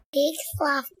Big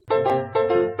fluff.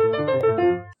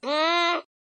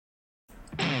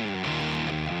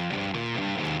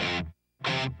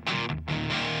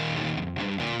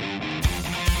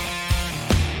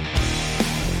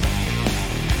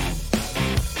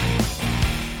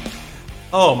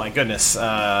 Oh my goodness.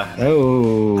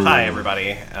 Hi,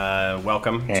 everybody.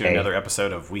 Welcome to Hey. another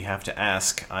episode of We Have to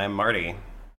Ask. I'm Marty.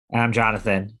 I'm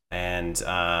Jonathan. And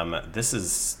this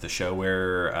is the show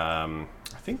where I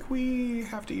think we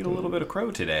have to eat a little bit of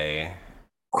crow today.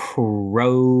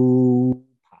 Crow.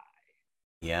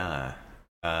 Yeah.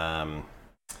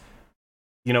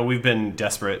 We've been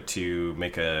desperate to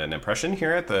make an impression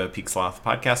here at the Peak Sloth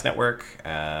Podcast Network.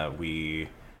 We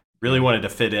really wanted to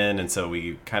fit in, and so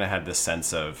we kind of had this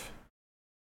sense of,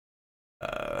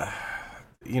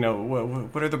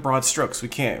 what are the broad strokes? We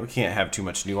can't have too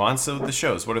much nuance of the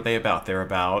shows. What are they about? They're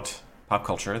about pop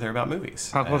culture. They're about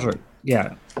movies. Pop culture.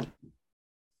 Yeah.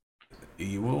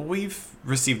 We've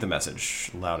received the message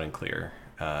loud and clear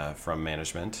from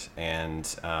management,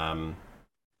 and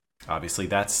obviously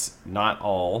that's not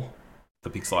all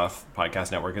the Peak Sloth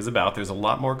Podcast Network is about. There's a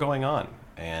lot more going on,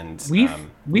 and We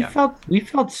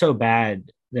felt so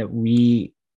bad that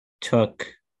we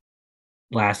took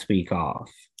last week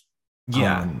off.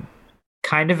 Yeah.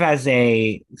 Kind of as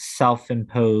a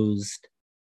self-imposed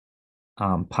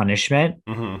punishment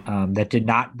that did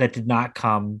not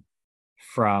come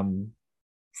from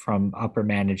upper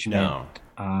management.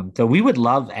 No. So we would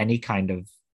love any kind of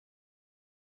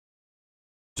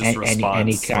just response,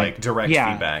 any kind, like direct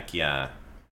yeah. feedback. Yeah.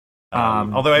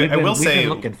 Although I will say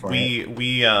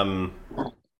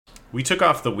we took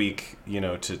off the week,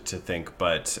 to think,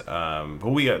 but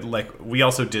we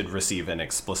also did receive an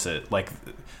explicit,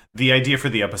 the idea for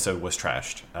the episode was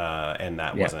trashed, and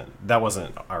that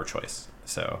wasn't our choice.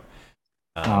 So,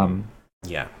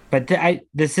 yeah. But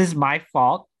this is my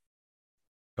fault.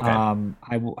 Okay.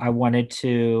 I wanted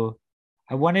to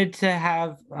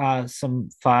have some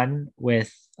fun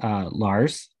with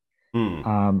Lars.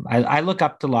 I look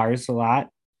up to Lars a lot.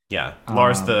 Yeah,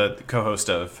 Lars, the co-host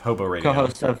of Hobo Radio.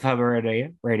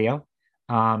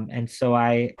 And so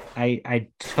I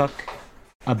took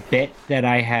a bit that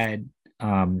I had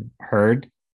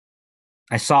heard.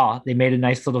 I saw they made a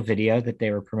nice little video that they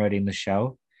were promoting the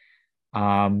show,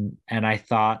 and I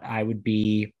thought I would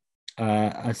be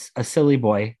a silly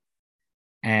boy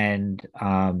and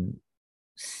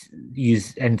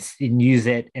use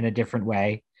it in a different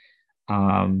way.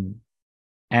 And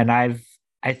I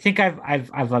think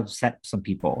I've upset some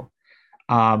people.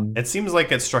 It seems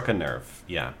like it struck a nerve.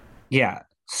 Yeah. Yeah.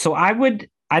 So I'd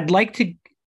like to.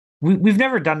 We've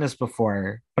never done this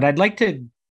before, but I'd like to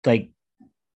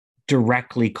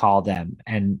directly call them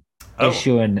and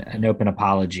issue an open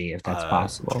apology if that's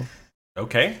possible.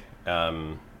 Okay.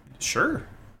 Sure.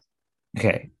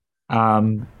 Okay.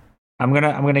 I'm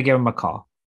gonna give him a call.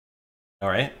 All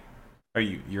right.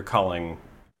 You're calling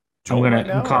Joel?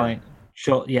 I'm calling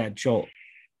Joel. Yeah, Joel.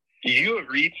 You have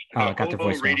reached the Hobo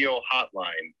Radio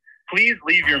hotline. Please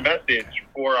leave your message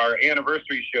for our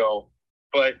anniversary show,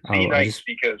 but be nice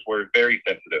because we're very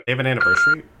sensitive. They have an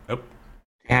anniversary?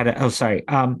 Sorry.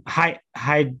 Hi,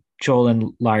 Joel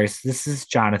and Lars. This is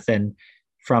Jonathan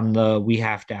from the We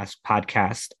Have to Ask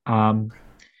podcast. I'm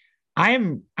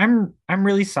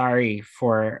really sorry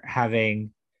for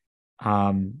having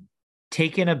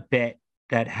taken a bit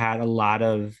that had a lot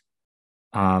of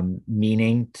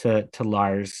meaning to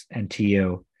Lars and to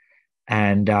you,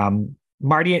 and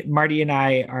Marty and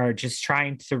I are just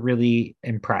trying to really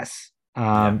impress,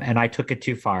 and I took it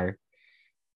too far.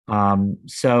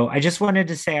 So I just wanted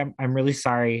to say I'm really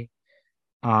sorry.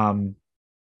 I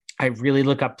really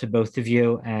look up to both of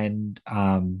you, and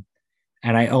I'll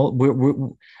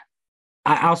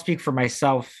speak for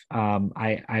myself.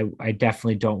 I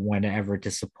definitely don't want to ever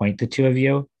disappoint the two of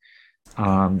you.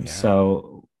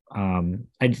 So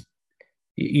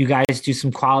you guys do some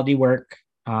quality work,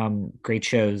 great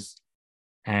shows,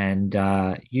 and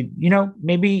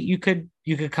maybe you could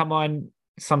come on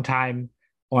sometime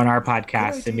on our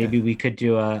podcast, and maybe we could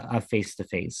do a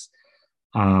face-to-face.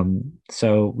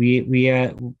 So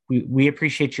we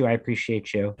appreciate you. I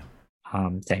appreciate you.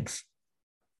 Thanks.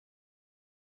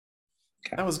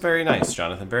 Okay. That was very nice,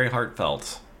 Jonathan. Very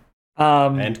heartfelt.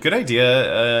 And good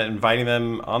idea inviting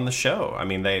them on the show. I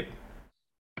mean,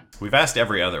 we've asked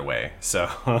every other way, so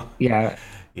yeah.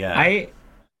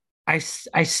 I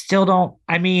still don't.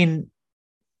 I mean,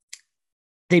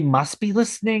 they must be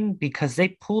listening because they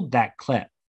pulled that clip.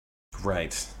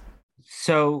 Right.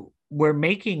 So we're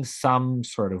making some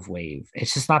sort of wave.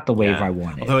 It's just not the wave I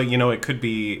wanted. Although,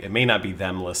 it may not be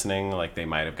them listening. Like they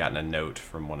might have gotten a note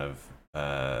from one of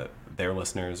their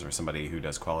listeners or somebody who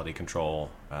does quality control.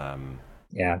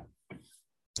 Yeah.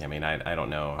 I mean, I don't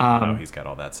know how he's got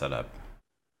all that set up.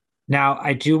 Now,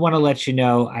 I do want to let you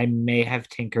know I may have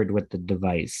tinkered with the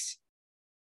device.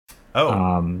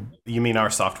 Oh, you mean our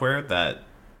software that?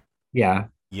 Yeah.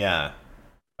 Yeah.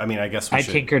 I mean, I guess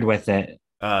tinkered with it.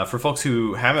 For folks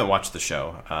who haven't watched the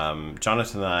show,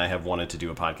 Jonathan and I have wanted to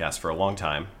do a podcast for a long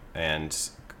time, and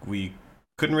we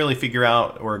couldn't really figure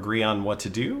out or agree on what to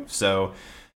do. So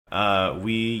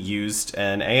we used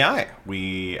an AI.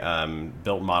 We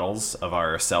built models of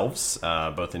ourselves,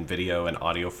 both in video and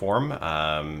audio form,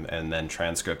 and then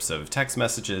transcripts of text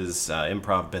messages,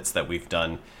 improv bits that we've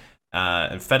done,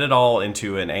 and fed it all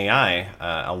into an AI,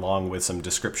 along with some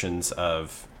descriptions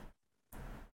of...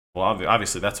 Well,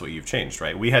 obviously, that's what you've changed,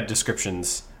 right? We had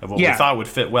descriptions of what we thought would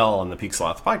fit well on the Peak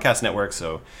Sloth Podcast Network,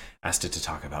 so asked it to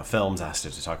talk about films, asked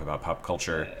it to talk about pop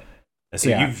culture. And so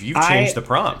you've changed the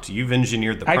prompt. You've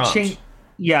engineered the prompt.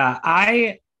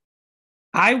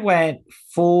 I went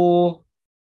full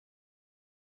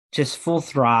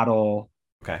throttle.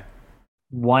 Okay.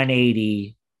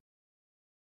 180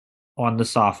 on the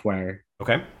software.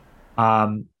 Okay.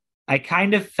 I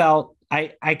kind of felt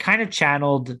I kind of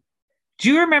channeled. Do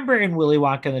you remember in Willy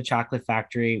Wonka and the Chocolate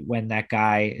Factory when that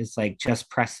guy is like just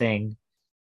pressing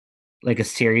like a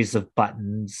series of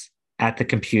buttons at the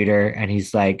computer and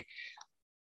he's like,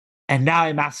 and now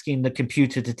I'm asking the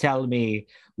computer to tell me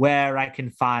where I can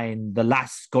find the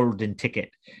last golden ticket.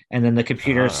 And then the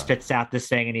computer spits out this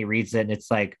thing and he reads it and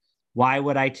it's like, why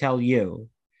would I tell you?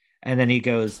 And then he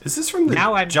goes, is this from the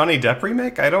Johnny Depp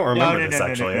remake? I don't remember this,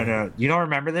 actually. No. You don't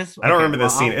remember this? I don't remember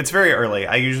this scene. It's very early.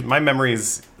 My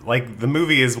memories, like, the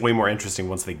movie is way more interesting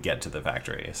once they get to the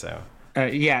factory, so...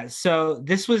 So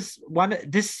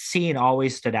this scene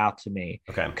always stood out to me.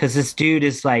 Okay. Because this dude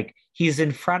is like, he's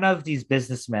in front of these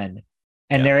businessmen,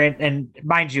 and they're in, and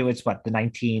mind you, it's what, the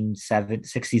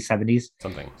 1960s, 70s?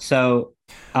 Something. So...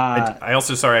 I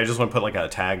also, sorry, I just want to put, like, a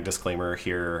tag disclaimer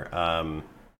here.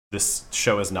 This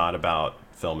show is not about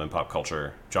film and pop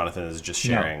culture. Jonathan is just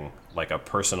sharing like a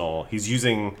personal... He's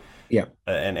using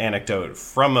an anecdote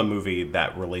from a movie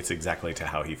that relates exactly to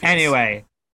how he feels. Anyway,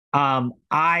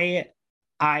 I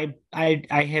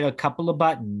hit a couple of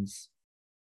buttons,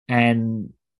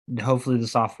 and hopefully the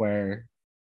software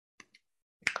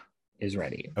is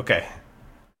ready. Okay.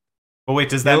 Well, wait,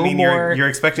 does that mean you're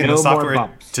expecting the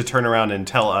software to turn around and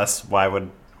tell us? Why would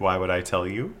I tell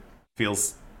you?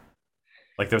 Feels...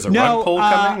 like there's a rug pull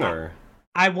coming, or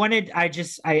I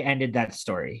ended that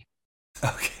story.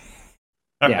 Okay.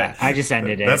 Right. I just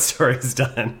ended it. That story's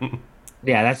done.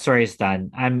 Yeah, that story's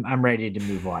done. I'm ready to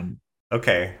move on.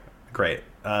 Okay, great.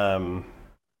 Well,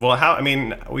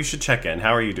 we should check in.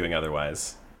 How are you doing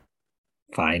otherwise?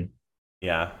 Fine.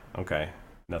 Yeah. Okay.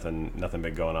 Nothing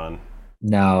big going on.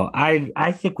 No,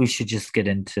 I think we should just get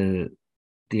into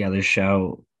the other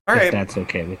show. All right. If that's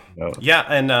okay with you. Yeah,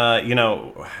 and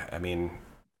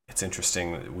it's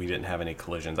interesting that we didn't have any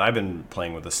collisions. I've been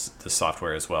playing with this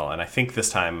software as well, and I think this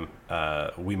time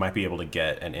we might be able to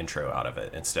get an intro out of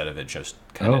it instead of it just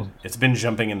kind of... It's been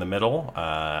jumping in the middle,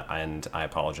 and I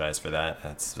apologize for that.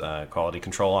 That's quality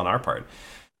control on our part.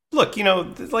 Look,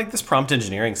 like this prompt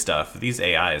engineering stuff, these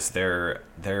AIs, they're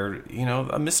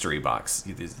a mystery box.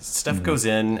 Stuff goes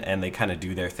in, and they kind of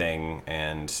do their thing,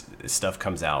 and stuff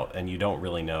comes out, and you don't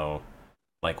really know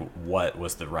like what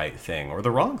was the right thing or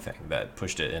the wrong thing that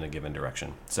pushed it in a given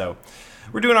direction. So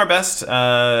we're doing our best.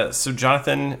 So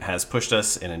Jonathan has pushed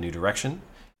us in a new direction.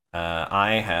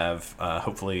 I have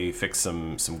hopefully fixed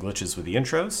some glitches with the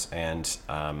intros, and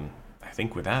I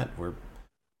think with that we're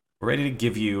ready to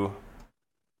give you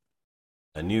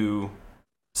a new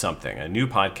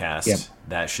podcast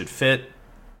that should fit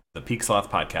the Peak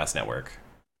Sloth Podcast Network.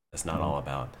 It's not all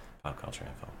about pop culture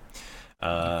and film.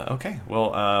 Okay,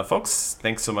 well, folks,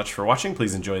 thanks so much for watching.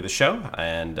 Please enjoy the show,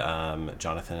 and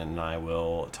Jonathan and I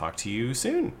will talk to you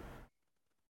soon.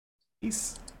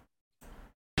 Peace.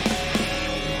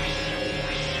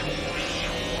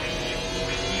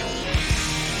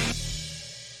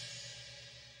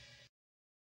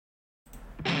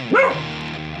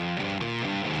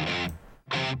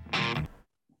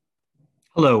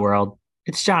 Hello, world.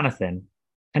 It's Jonathan,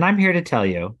 and I'm here to tell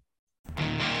you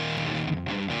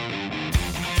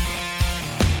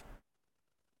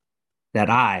that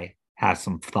I have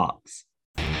some thoughts.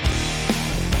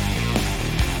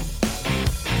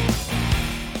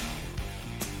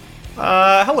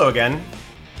 Hello again.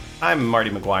 I'm Marty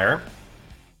McGuire.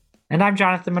 And I'm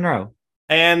Jonathan Monroe.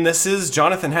 And this is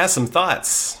Jonathan Has Some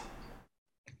Thoughts,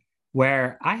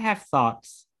 where I have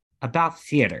thoughts about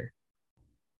theater.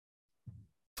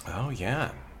 Oh,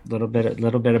 yeah. Little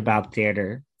bit about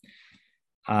theater.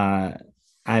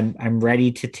 I'm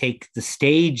ready to take the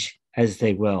stage, as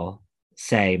they will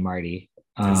say, Marty.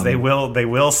 As they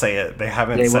will say it. They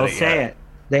haven't said it yet.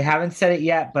 They haven't said it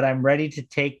yet, but I'm ready to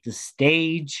take the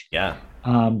stage. Yeah.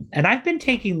 And I've been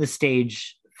taking the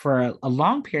stage for a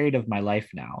long period of my life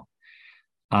now.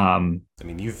 I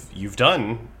mean, you've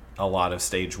done a lot of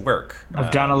stage work.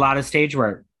 I've done a lot of stage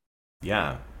work.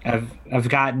 Yeah. I've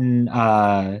gotten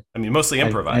I mean, mostly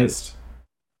improvised.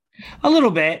 A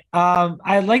little bit.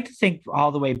 I like to think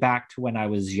all the way back to when I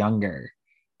was younger.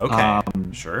 Okay.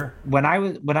 Sure. When I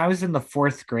was in the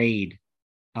 4th grade,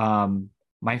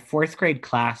 my 4th grade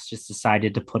class just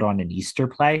decided to put on an Easter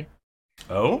play.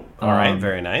 Oh, all right.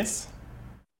 Very nice.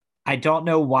 I don't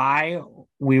know why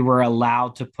we were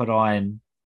allowed to put on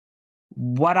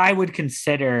what I would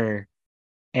consider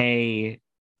at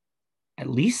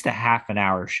least a half an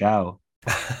hour show.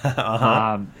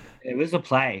 Uh-huh. It was a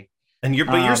play. And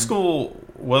your school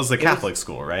was a Catholic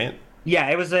school, right? Yeah,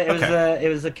 it was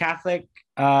a Catholic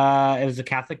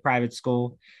private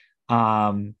school.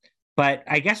 But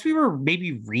I guess we were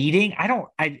maybe reading.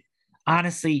 I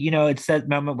honestly, it's that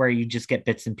moment where you just get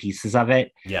bits and pieces of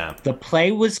it. Yeah. The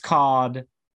play was called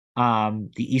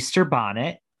The Easter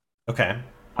Bonnet. Okay.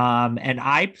 And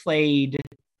I played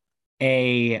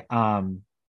the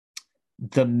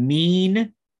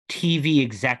mean TV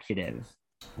executive.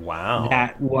 Wow.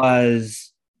 That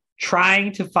was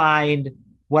trying to find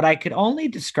what I could only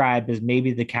describe as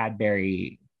maybe the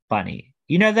Cadbury bunny.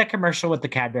 You know that commercial with the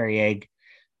Cadbury egg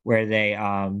where they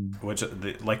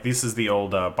this is the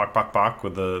old bok bok bok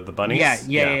with the bunnies?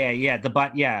 Yeah.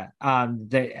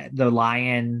 The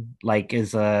lion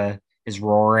is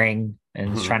roaring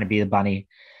and is trying to be the bunny.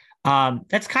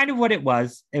 That's kind of what it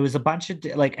was. It was a bunch of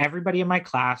everybody in my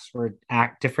class were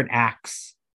different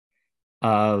acts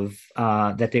of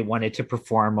that they wanted to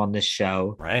perform on this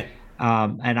show. Right.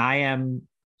 And I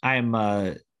am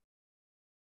a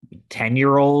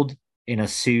 10-year-old in a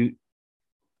suit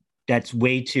that's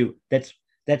way too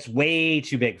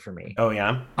big for me. Oh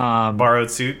yeah.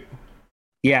 Borrowed suit.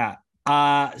 Yeah.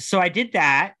 So I did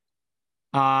that.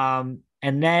 And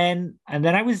then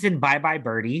I was in Bye Bye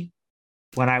Birdie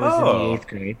when I was in the 8th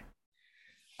grade.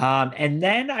 And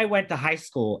then I went to high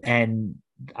school and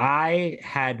I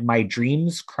had my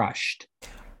dreams crushed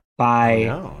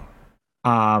by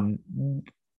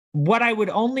what I would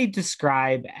only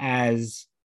describe as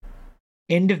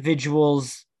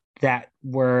individuals that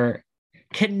were.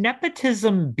 Can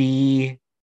nepotism be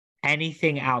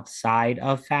anything outside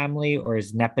of family, or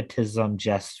is nepotism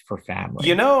just for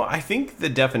family? I think the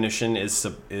definition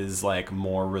is like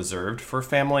more reserved for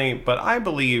family, but I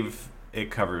believe it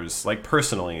covers, like,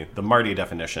 personally, the Marty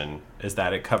definition is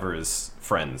that it covers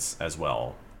friends as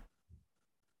well.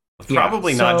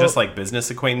 Probably not just like business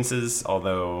acquaintances,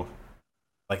 although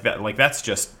that's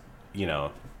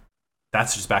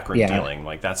just backroom dealing.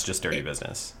 Like, that's just dirty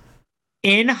business.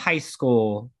 In high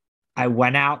school, I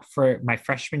went out for my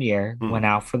freshman year, went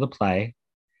out for the play,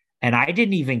 and I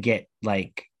didn't even get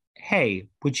like, hey,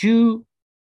 would you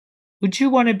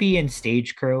want to be in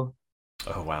stage crew?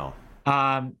 Oh, wow.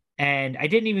 And I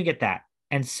didn't even get that.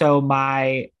 And so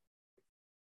my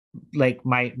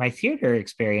theater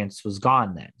experience was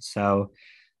gone then. So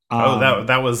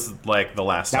that was like the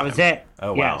last time. That was it.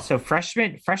 Oh, wow. Yeah, so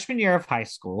freshman year of high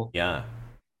school. Yeah.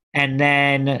 And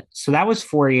then, so that was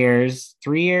 4 years,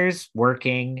 3 years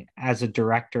working as a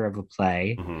director of a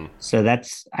play. Mm-hmm. So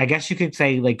that's, I guess you could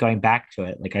say, like, going back to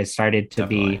it, like I started to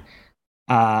be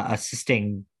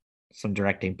assisting some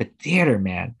directing, but theater,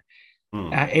 man,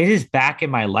 it is back in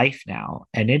my life now.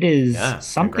 And it is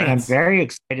something I'm very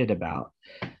excited about.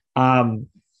 I'm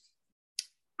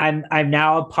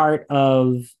now a part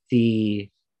of the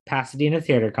Pasadena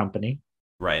Theater Company.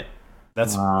 Right.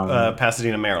 That's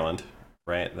Pasadena, Maryland.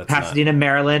 Right. That's Pasadena,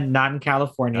 Maryland, not in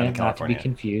California, not to be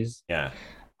confused. Yeah.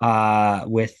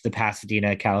 With the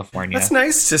Pasadena, California. That's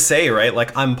nice to say, right?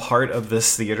 Like, I'm part of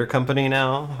this theater company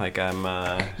now. Like, I'm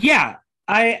Yeah.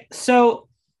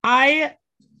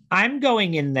 I'm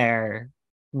going in there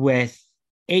with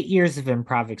 8 years of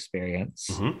improv experience.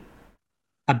 Mm-hmm.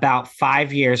 About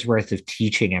 5 years worth of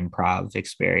teaching improv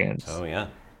experience. Oh yeah.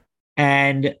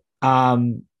 And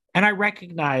I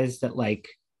recognize that, like,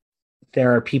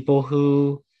 there are people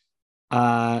who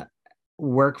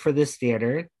work for this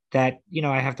theater that,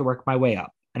 I have to work my way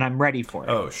up, and I'm ready for it.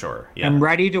 Oh, sure. Yeah. I'm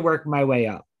ready to work my way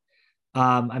up.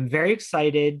 I'm very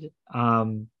excited.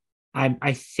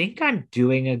 I think I'm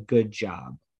doing a good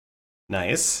job.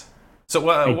 Nice. So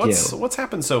what's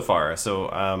happened so far?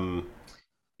 So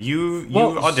you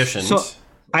auditioned. So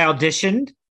I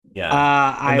auditioned.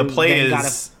 Yeah. And the play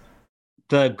is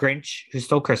The Grinch Who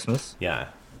Stole Christmas. Yeah.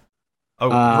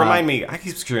 Remind me. I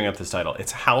keep screwing up this title.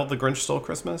 It's How the Grinch Stole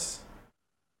Christmas?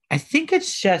 I think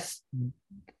it's just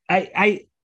it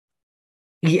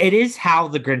is How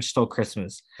the Grinch Stole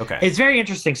Christmas. Okay. It's very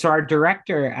interesting. So our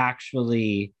director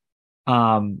actually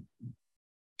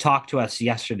talked to us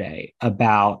yesterday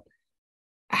about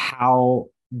how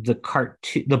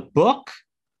the book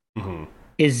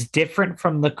is different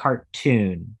from the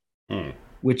cartoon,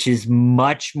 which is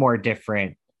much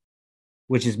different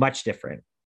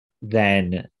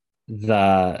than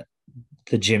the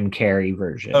Jim Carrey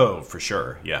version. Oh, for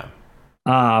sure. Yeah.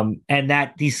 And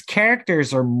that these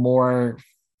characters are more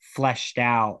fleshed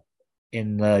out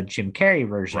in the Jim Carrey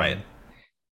version. Right.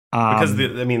 Because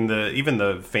even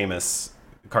the famous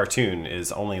cartoon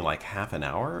is only like half an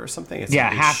hour or something. It's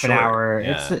half short. an hour.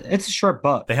 Yeah. It's a short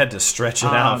book. They had to stretch it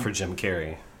out for Jim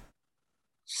Carrey.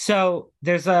 So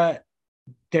there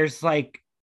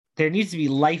needs to be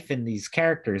life in these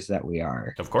characters that we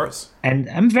are. Of course. And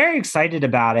I'm very excited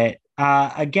about it.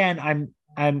 Again,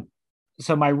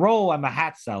 so my role, I'm a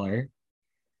hat seller.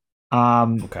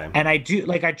 Okay. And I do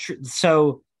I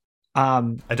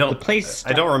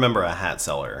don't remember a hat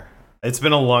seller. It's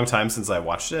been a long time since I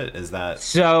watched it. Is that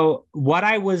so? What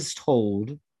I was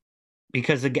told,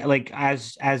 because again,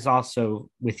 as also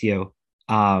with you,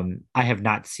 I have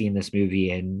not seen this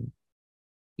movie in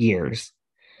years.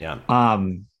 Yeah.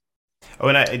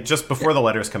 And just before the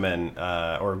letters come in,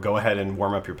 or go ahead and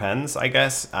warm up your pens, I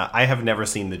guess. I have never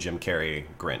seen the Jim Carrey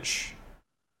Grinch.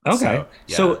 Okay.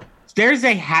 So there's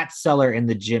a hat seller in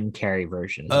the Jim Carrey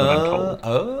version, is what I'm told.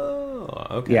 Oh,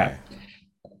 okay. Yeah.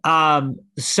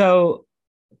 So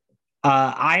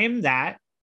I am that.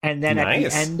 And then at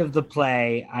the end of the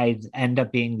play, I end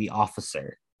up being the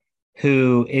officer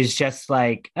who is just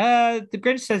like, the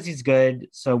Grinch says he's good,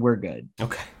 so we're good.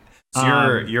 Okay.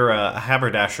 So you're a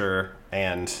haberdasher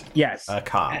and a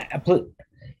cop.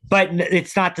 But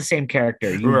it's not the same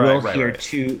character.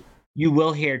 You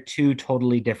will hear two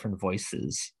totally different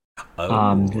voices.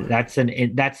 Oh. That's an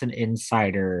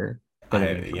insider.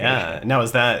 Now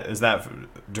is that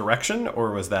direction,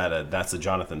 or was that's a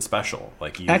Jonathan special?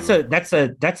 Like you? That's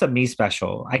a me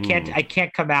special. I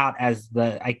can't come out as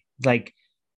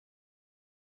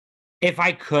if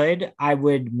I could, I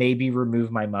would maybe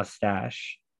remove my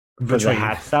mustache for the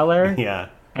hat seller,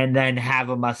 and then have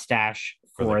a mustache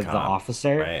for the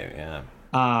officer, right? Yeah.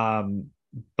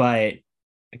 But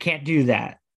I can't do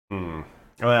that.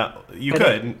 Well, you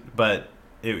could, but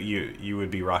you would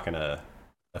be rocking a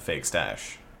fake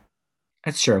stash.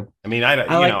 That's true. I mean, I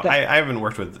haven't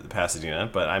worked with Pasadena,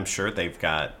 but I'm sure they've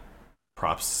got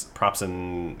props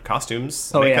and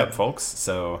costumes, makeup folks.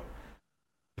 So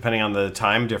depending on the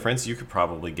time difference, you could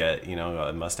probably get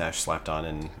a mustache slapped on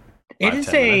in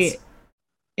 5-10 minutes.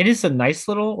 It is a nice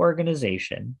little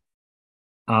organization.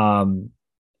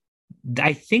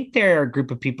 I think there are a group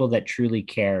of people that truly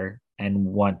care and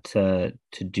want to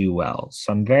do well.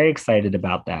 So I'm very excited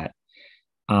about that.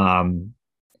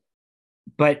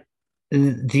 But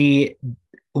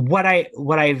what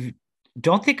I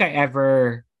don't think I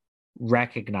ever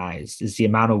recognized is the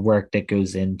amount of work that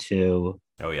goes into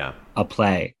a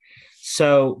play.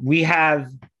 So we had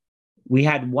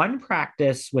one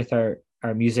practice with our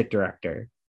music director,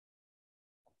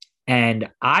 and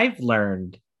I've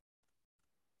learned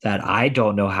that I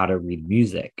don't know how to read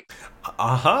music.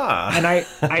 And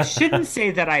I shouldn't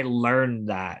say that I learned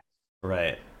that.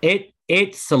 Right.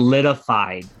 It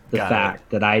solidified the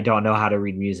fact that I don't know how to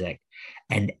read music,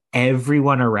 and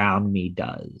everyone around me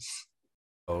does.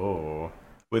 Oh.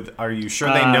 Are you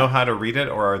sure they know how to read it,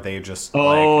 or are they just they've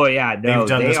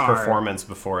done this performance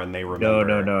before and they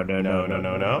remember?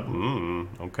 No.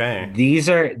 Okay. These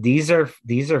are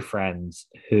friends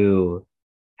who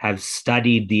have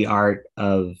studied the art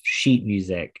of sheet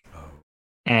music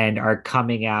and are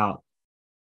coming out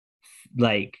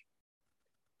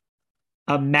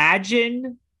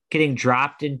imagine getting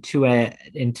dropped into an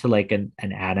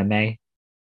anime.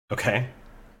 Okay.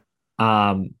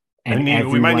 And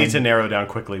we might need to narrow down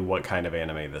quickly what kind of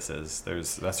anime this is.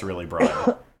 That's really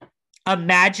broad.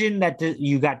 Imagine that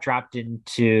you got dropped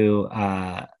into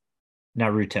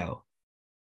Naruto.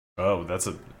 Oh, that's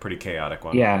a pretty chaotic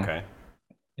one. Yeah.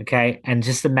 Okay. And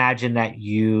just imagine that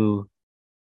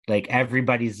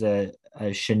everybody's a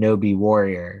shinobi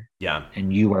warrior. Yeah.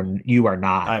 And you are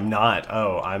not. I'm not.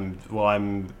 Oh,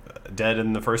 I'm dead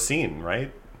in the first scene,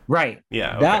 right? Right.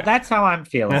 Yeah. Okay. That's how I'm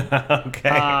feeling.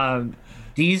 Okay.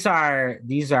 These are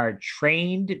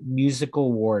trained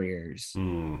musical warriors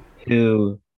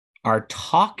who are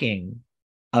talking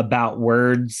about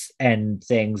words and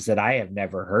things that I have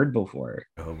never heard before.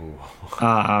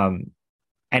 Oh.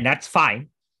 And that's fine.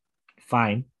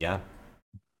 Yeah.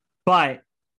 But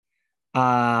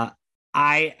I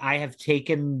have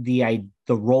taken the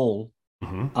role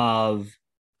of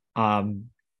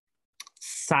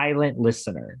silent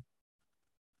listener.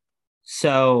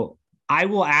 So I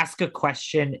will ask a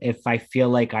question if I feel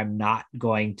like I'm not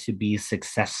going to be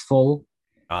successful.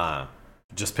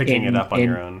 Just picking it up on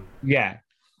your own. Yeah.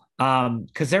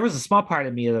 Because there was a small part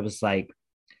of me that was like,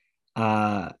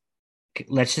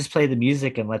 let's just play the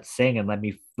music and let's sing and let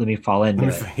me fall into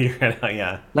it.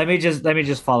 Yeah. Let me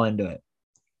just fall into it.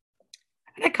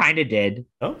 And I kind of did.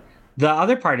 Oh. The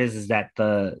other part is that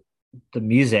the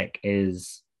music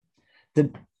is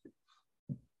the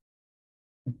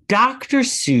Dr.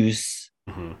 Seuss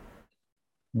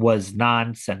was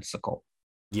nonsensical.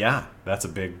 Yeah, that's a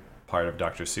big part of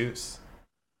Dr. Seuss.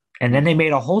 And then they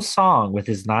made a whole song with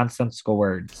his nonsensical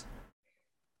words.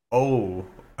 Oh.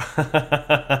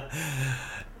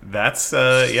 That's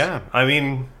yeah. I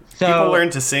mean, people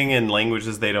learn to sing in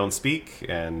languages they don't speak,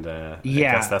 and I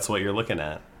guess that's what you're looking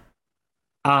at.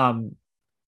 The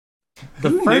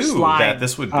Who first knew line that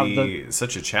this would be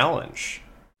such a challenge.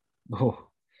 Oh.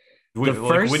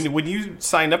 When you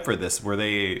signed up for this, were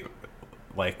they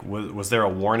like was there a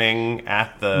warning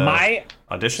at the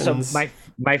auditions? So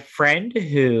my friend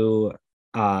who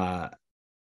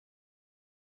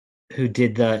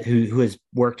has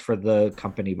worked for the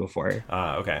company before.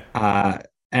 Okay.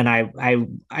 And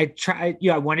I tried,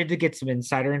 I wanted to get some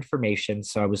insider information,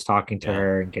 so I was talking to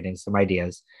her and getting some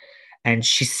ideas. And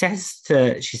she says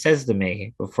to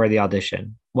me before the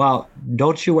audition, "Well,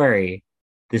 don't you worry,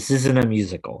 this isn't a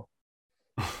musical."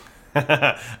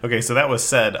 Okay, so that was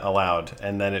said aloud,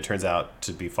 and then it turns out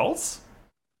to be false?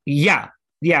 Yeah.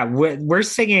 We're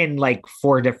singing like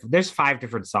there's 5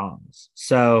 different songs.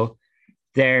 So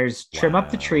there's Trim Up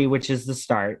the Tree, which is the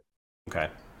start. Okay.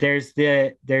 There's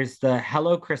the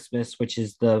Hello Christmas, which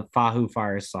is the Fahu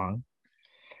Fara song.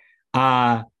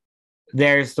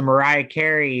 There's the Mariah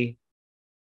Carey.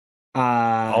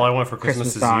 All I Want for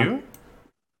Christmas Is You?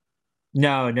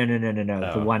 No. Oh.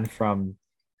 The one from,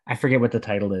 I forget what the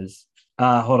title is.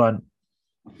 Hold on.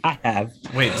 I have.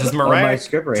 Wait, does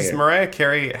Mariah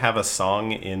Carey have a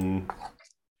song in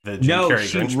the Jim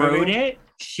Carrey Grinch movie?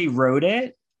 She wrote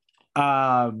it.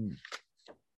 But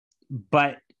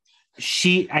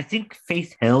I think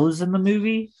Faith Hill is in the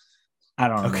movie. I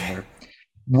don't remember.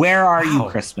 Where Are You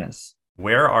Christmas?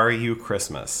 Where Are You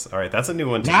Christmas? All right, that's a new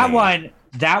one to me.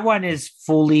 That one is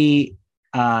fully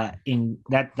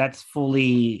that's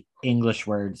fully English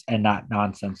words and not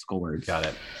nonsensical words. Got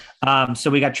it. So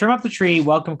we got Trim Up the Tree,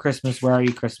 Welcome Christmas, Where Are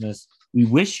You Christmas? We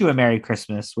Wish You a Merry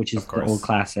Christmas, which is the old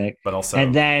classic. But also,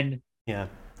 and then that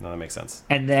makes sense.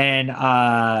 And then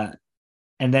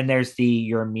there's the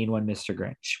You're a Mean One, Mr.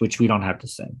 Grinch, which we don't have to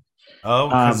sing. Oh,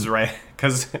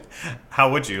 because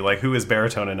how would you? Like, who is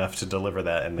baritone enough to deliver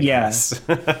that in the cast?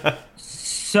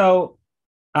 So,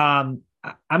 I'm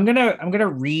gonna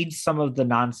read some of the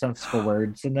nonsensical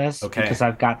words in this because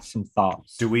I've got some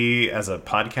thoughts. Do we, as a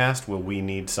podcast, will we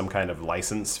need some kind of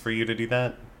license for you to do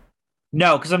that?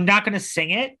 No, because I'm not gonna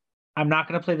sing it. I'm not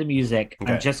going to play the music.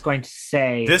 Okay. I'm just going to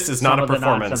say this is not a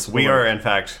performance. We are, in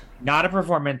fact, not a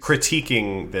performance.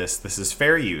 Critiquing this. This is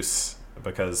fair use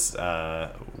because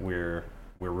we're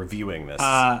reviewing this.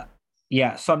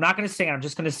 Yeah. So I'm not going to sing. I'm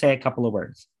just going to say a couple of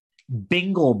words.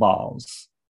 Bingle balls.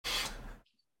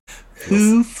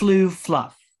 Who flew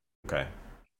fluff? Okay,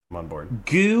 I'm on board.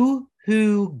 Goo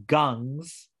who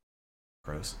gungs.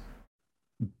 Gross.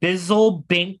 Bizzle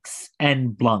binks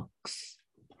and blunks.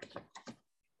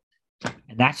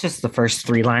 And that's just the first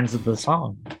 3 lines of the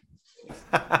song.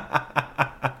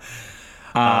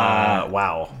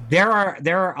 Wow. There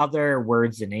are other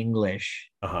words in English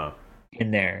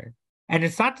in there. And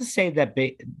it's not to say that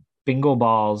bingo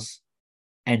balls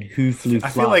and who flew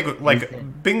fluff. I feel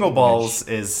like bingo balls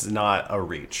is not a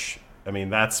reach. I mean,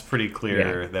 that's pretty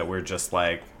clear that we're just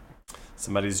like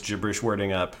somebody's gibberish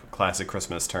wording up classic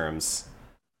Christmas terms.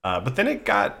 But then it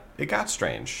got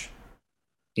strange.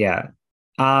 Yeah.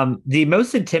 The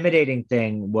most intimidating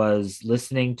thing was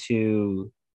listening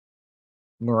to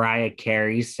Mariah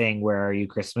Carey sing "Where Are You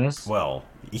Christmas?" Well,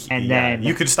 then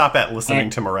you could stop at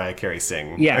listening to Mariah Carey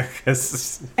sing. Yeah.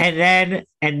 and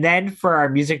then for our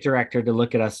music director to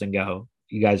look at us and go,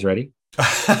 "You guys ready?"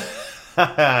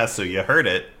 So you heard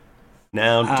it.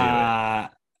 Now do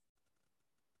it.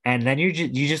 And then you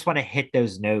just want to hit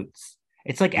those notes.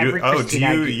 It's like every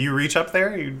you reach up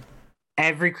there?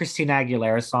 Every Christina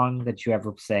Aguilera song that you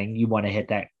ever sang, you want to hit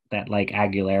that like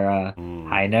Aguilera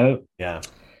high note. Yeah.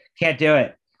 Can't do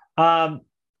it. But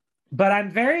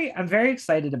I'm very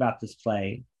excited about this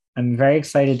play. I'm very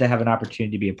excited to have an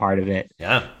opportunity to be a part of it.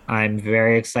 Yeah. I'm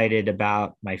very excited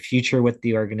about my future with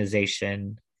the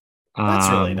organization. That's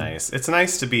really nice. It's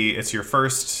nice to be, it's your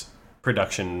first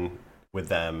production with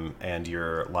them, and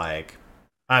you're like,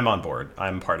 I'm on board.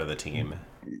 I'm part of the team.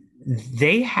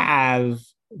 They have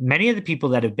many of the people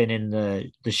that have been in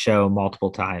the show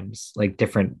multiple times, like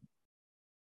different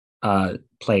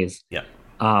plays. Yeah.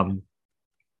 Have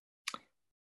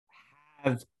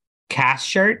cast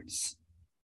shirts.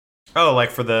 Oh,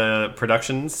 like for the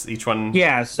productions, each one.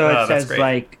 Yeah, so it says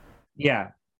like,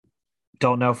 yeah.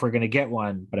 Don't know if we're gonna get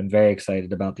one, but I'm very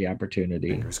excited about the opportunity.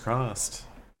 Fingers crossed.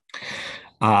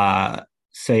 So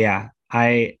yeah,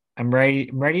 I'm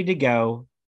ready to go.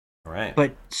 All right.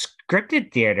 But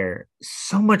scripted theater,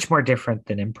 so much more different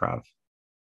than improv.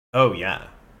 Oh yeah.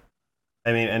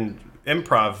 I mean, and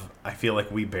improv, I feel like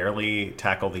we barely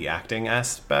tackle the acting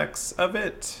aspects of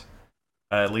it.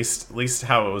 At least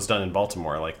how it was done in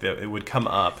Baltimore. Like, it would come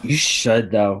up. You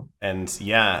should, though. And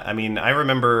yeah, I mean, I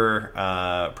remember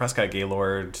Prescott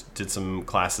Gaylord did some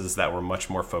classes that were much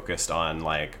more focused on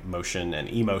like motion and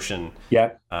emotion.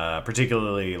 Yeah.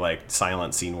 Particularly like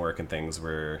silent scene work and things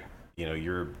where, you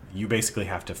know, you basically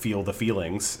have to feel the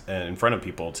feelings in front of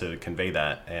people to convey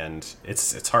that, and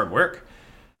it's hard work.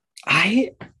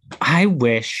 I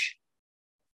wish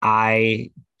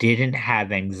I didn't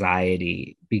have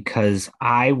anxiety, because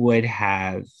I would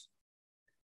have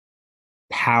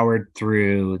powered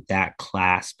through that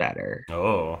class better.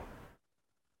 Oh.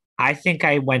 I think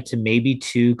I went to maybe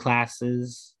 2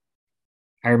 classes.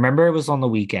 I remember it was on the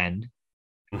weekend.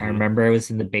 Mm-hmm. I remember it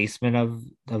was in the basement of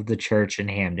the church in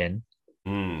Hamden.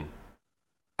 Mm.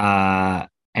 And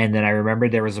then I remember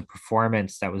there was a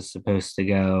performance that was supposed to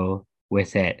go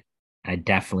with it. I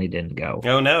definitely didn't go.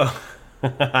 Oh no.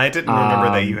 I didn't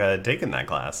remember that you had taken that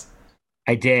class.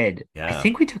 I did. Yeah. I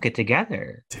think we took it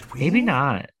together. Did we? Maybe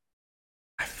not.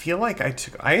 I feel like I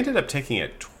ended up taking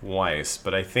it twice,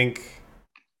 but I think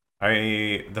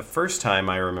the first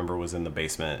time I remember was in the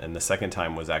basement, and the second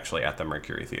time was actually at the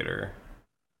Mercury Theater.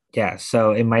 Yeah,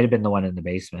 so it might have been the one in the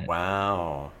basement.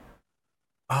 Wow.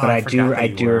 Oh, but I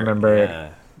do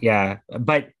remember. Yeah.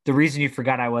 But the reason you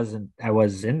forgot I was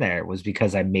in there was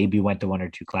because I maybe went to 1 or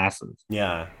 2 classes.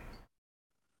 Yeah.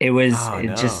 It was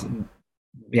just,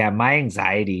 yeah, my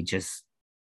anxiety just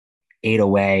ate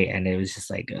away, and it was just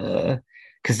like,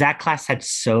 because that class had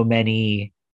so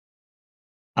many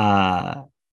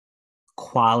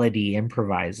quality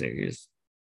improvisers.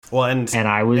 Well, and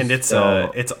it's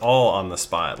it's all on the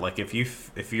spot. Like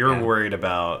if you're worried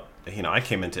about, you know, I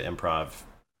came into improv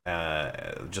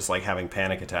just like having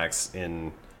panic attacks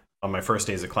on my first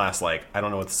days of class. Like, I don't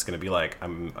know what this is going to be like.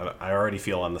 I already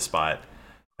feel on the spot.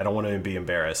 I don't want to be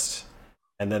embarrassed.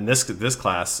 And then this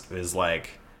class is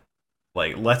like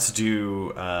let's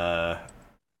do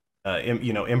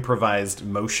improvised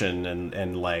motion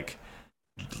and like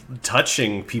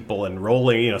touching people and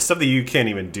rolling, you know, stuff that you can't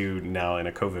even do now in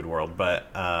a COVID world. But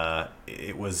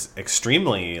it was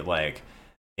extremely like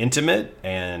intimate,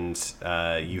 and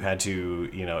you had to,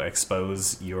 you know,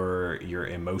 expose your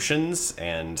emotions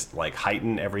and like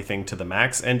heighten everything to the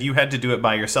max, and you had to do it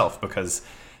by yourself because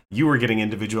you were getting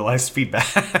individualized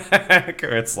feedback.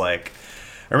 Or it's like,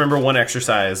 I remember one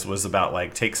exercise was about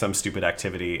like take some stupid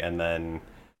activity and then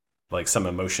like some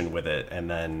emotion with it,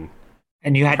 and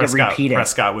you had to repeat it.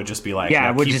 Prescott would just be like,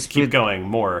 yeah, no, keep going,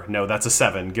 more. No, that's a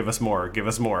 7. Give us more.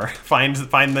 Find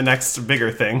the next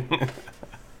bigger thing.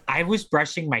 I was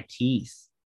brushing my teeth.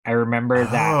 I remember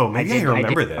that. Oh, maybe I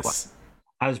remember this.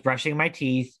 I was brushing my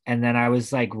teeth, and then I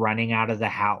was like running out of the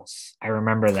house. I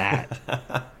remember that.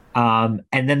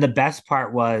 And then the best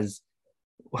part was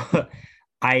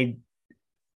I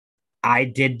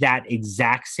did that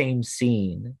exact same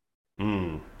scene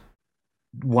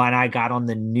when I got on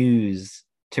the news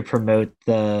to promote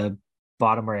the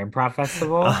Baltimore Improv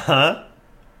Festival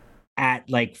at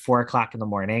like 4:00 in the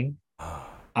morning.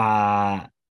 I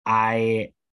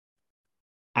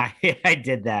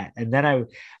did that, and then I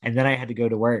had to go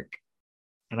to work,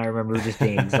 and I remember just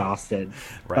being exhausted.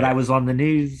 Right. But I was on the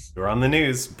news. You were on the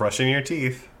news, brushing your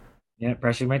teeth. Yeah,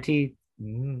 brushing my teeth.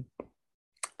 Mm-hmm.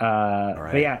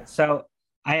 Right. But yeah, so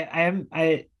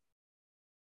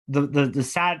the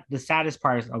saddest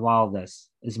part of all of this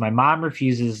is my mom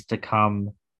refuses to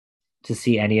come to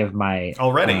see any of my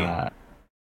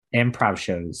improv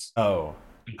shows. Oh,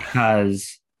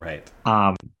 because right.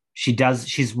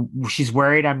 She's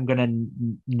worried I'm gonna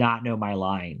not know my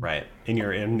line. Right. And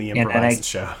you're in the improvised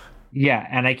show. Yeah,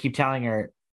 and I keep telling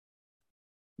her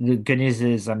the good news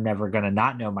is I'm never gonna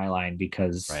not know my line,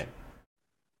 because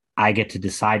I get to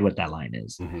decide what that line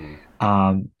is. Mm-hmm.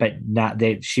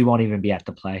 But she won't even be at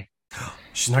the play.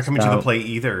 She's not coming to the play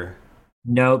either.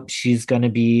 Nope, she's going to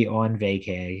be on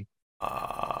vacay.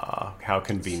 How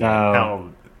convenient. How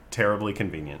terribly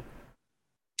convenient.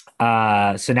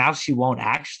 So now she won't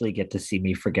actually get to see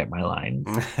me forget my lines.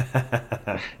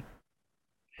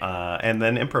 And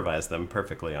then improvise them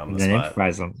perfectly on the spot.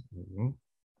 Improvise them. Mm-hmm.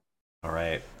 All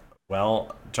right.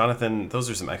 Well, Jonathan, those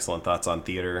are some excellent thoughts on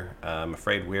theater. I'm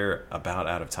afraid we're about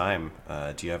out of time.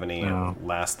 Do you have any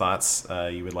last thoughts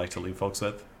you would like to leave folks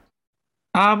with?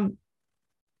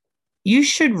 You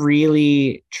should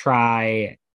really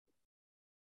try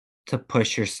to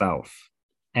push yourself.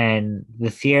 And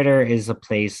the theater is a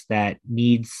place that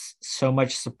needs so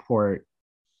much support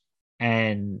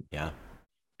and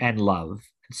love.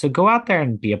 So go out there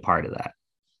and be a part of that.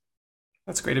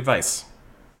 That's great advice.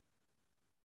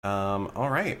 All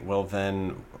right. Well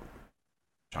then,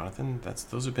 Jonathan,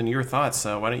 those have been your thoughts.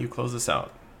 Why don't you close this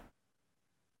out?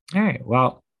 All right.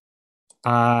 Well,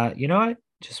 you know what?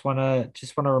 Just wanna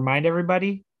remind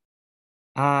everybody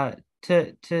to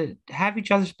have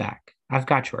each other's back. I've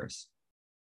got yours.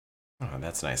 Oh,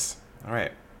 that's nice. All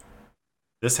right.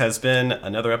 This has been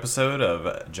another episode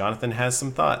of Jonathan Has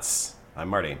Some Thoughts. I'm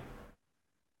Marty.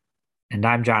 And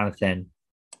I'm Jonathan.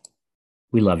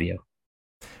 We love you.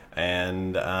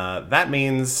 And that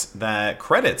means that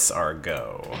credits are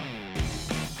go.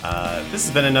 This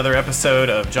has been another episode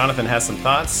of Jonathan Has Some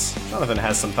Thoughts. Jonathan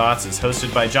Has Some Thoughts is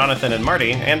hosted by Jonathan and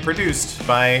Marty and produced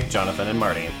by Jonathan and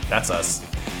Marty. That's us.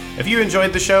 If you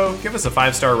enjoyed the show, give us a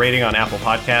 5-star rating on Apple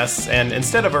Podcasts, and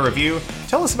instead of a review,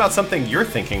 tell us about something you're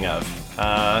thinking of.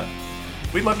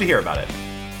 We'd love to hear about it.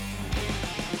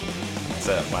 That's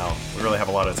it. Wow, we really have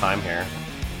a lot of time here.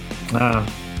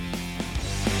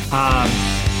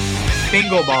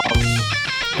 Bingo balls.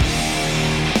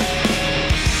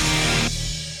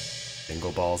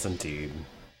 Bingo balls indeed.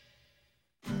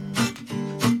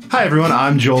 Hi everyone,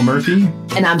 I'm Joel Murphy.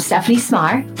 And I'm Stephanie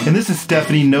Smar. And this is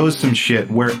Stephanie Knows Some Shit,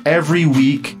 where every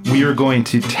week we are going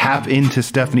to tap into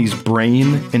Stephanie's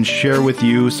brain and share with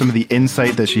you some of the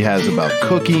insight that she has about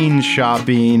cooking,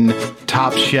 shopping,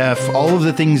 Top Chef, all of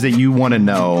the things that you want to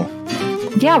know.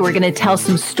 Yeah, we're going to tell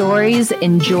some stories,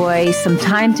 enjoy some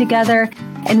time together,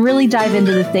 and really dive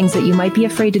into the things that you might be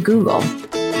afraid to Google.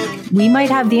 We might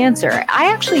have the answer.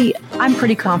 I'm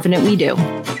pretty confident we do.